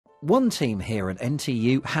One team here at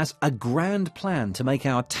NTU has a grand plan to make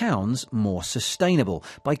our towns more sustainable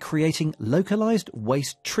by creating localised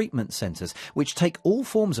waste treatment centres which take all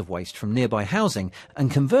forms of waste from nearby housing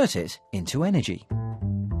and convert it into energy.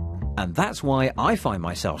 And that's why I find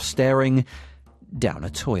myself staring down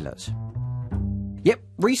a toilet. Yep,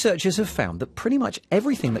 researchers have found that pretty much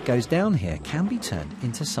everything that goes down here can be turned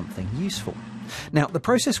into something useful. Now, the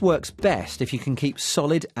process works best if you can keep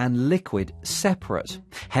solid and liquid separate.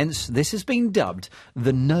 Hence, this has been dubbed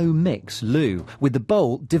the no-mix loo, with the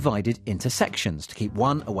bowl divided into sections to keep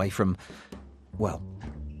one away from, well,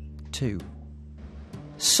 two.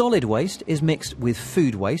 Solid waste is mixed with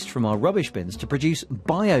food waste from our rubbish bins to produce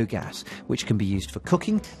biogas, which can be used for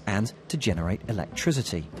cooking and to generate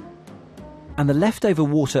electricity. And the leftover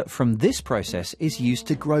water from this process is used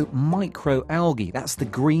to grow microalgae, that's the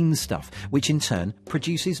green stuff, which in turn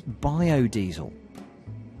produces biodiesel.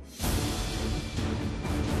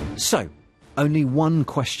 So, only one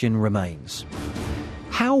question remains.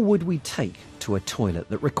 How would we take to a toilet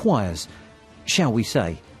that requires, shall we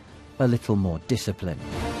say, a little more discipline?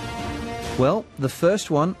 Well, the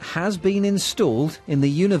first one has been installed in the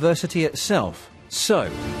university itself.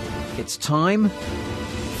 So, it's time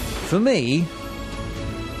for me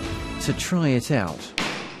to try it out.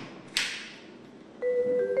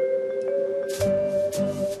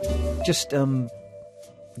 Just,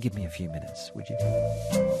 give me a few minutes, would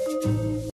you?